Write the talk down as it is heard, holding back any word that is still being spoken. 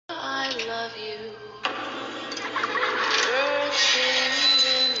of you. Birds sing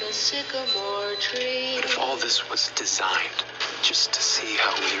in the sycamore tree. What if all this was designed just to see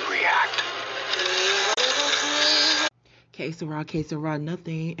how we react? Que sera,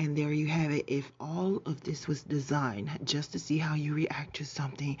 nothing. And there you have it. If all of this was designed just to see how you react to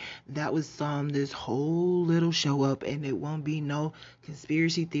something, that would sum this whole little show up, and it won't be no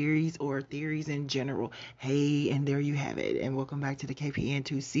conspiracy theories or theories in general. Hey, and there you have it. And welcome back to the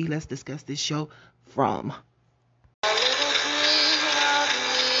KPN2C. Let's discuss this show from. What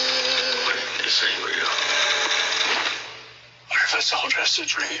if this ain't real? What if it's all just a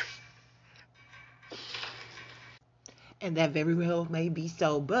dream? And that very well may be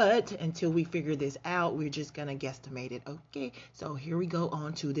so, but until we figure this out, we're just gonna guesstimate it. Okay, so here we go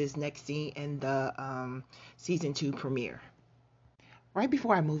on to this next scene in the season 2 premiere. Right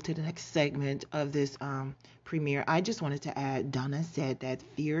before I move to the next segment of this premiere, I just wanted to add, Donna said that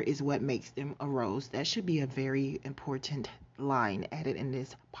fear is what makes them a rose. That should be a very important line added in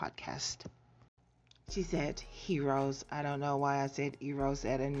this podcast. She said heroes. I don't know why I said heroes.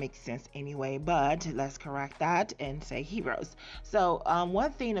 That didn't make sense anyway, but let's correct that and say heroes. So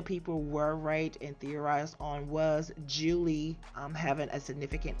one thing that people were right and theorized on was Julie having a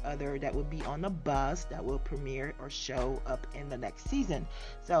significant other that would be on the bus that will premiere or show up in the next season.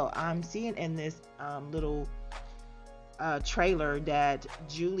 So I'm seeing in this little trailer that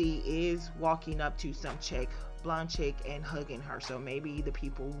Julie is walking up to some chick, blonde chick, and hugging her. So maybe the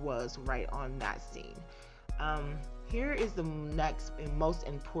people was right on that scene. Here is the next and most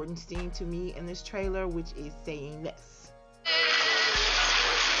important scene to me in this trailer, which is saying this.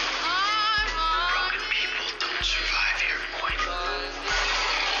 Broken people don't survive here, boy.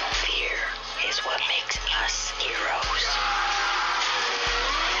 Fear is what makes us heroes.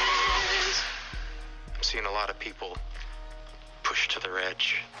 I'm seeing a lot of people pushed to their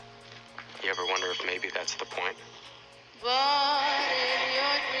edge. You ever wonder if maybe that's the point? But in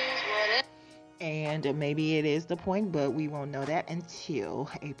your dreams, whatever. And maybe it is the point, but we won't know that until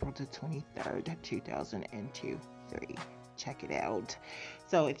April the 23rd, 2023. Check it out.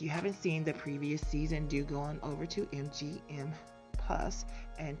 So if you haven't seen the previous season, do go on over to MGM Plus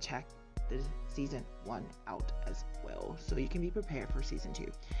and check the season 1 out as well, so you can be prepared for season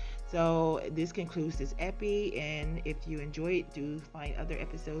 2. So this concludes this epi, and if you enjoy it, do find other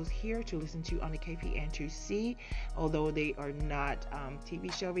episodes here to listen to on the KPN2C. Although they are not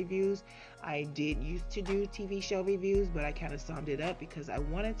TV show reviews, I did used to do TV show reviews, but I kind of summed it up because I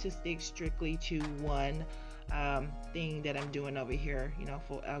wanted to stick strictly to one thing that I'm doing over here,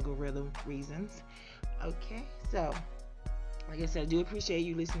 for algorithm reasons. Okay, so like I said, I do appreciate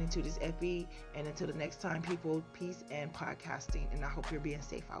you listening to this epi, and until the next time, people, peace and podcasting, and I hope you're being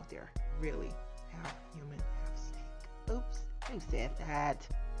safe out there. Really, have human, have snake. Oops, who said that?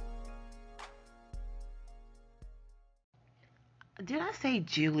 Did I say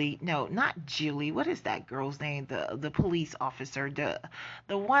Julie? No, not Julie. What is that girl's name? The police officer, the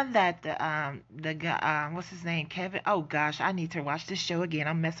one that the guy, what's his name? Kevin. Oh gosh, I need to watch this show again.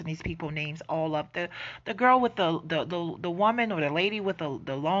 I'm messing these people names all up. The girl with the woman or the lady with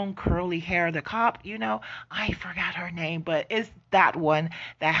the long curly hair, the cop. I forgot her name, but it's that one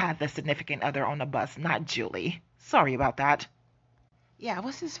that had the significant other on the bus, not Julie. Sorry about that. Yeah,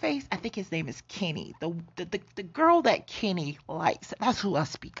 what's his face? I think his name is Kenny. The girl that Kenny likes. That's who I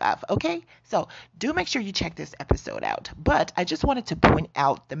speak of, okay? So do make sure you check this episode out. But I just wanted to point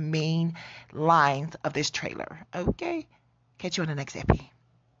out the main lines of this trailer, okay? Catch you on the next epi.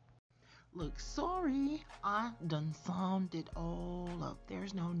 Look, sorry, I done summed it all up.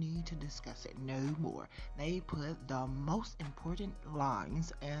 There's no need to discuss it no more. They put the most important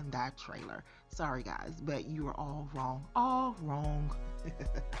lines in that trailer. Sorry, guys, but you are all wrong. All wrong.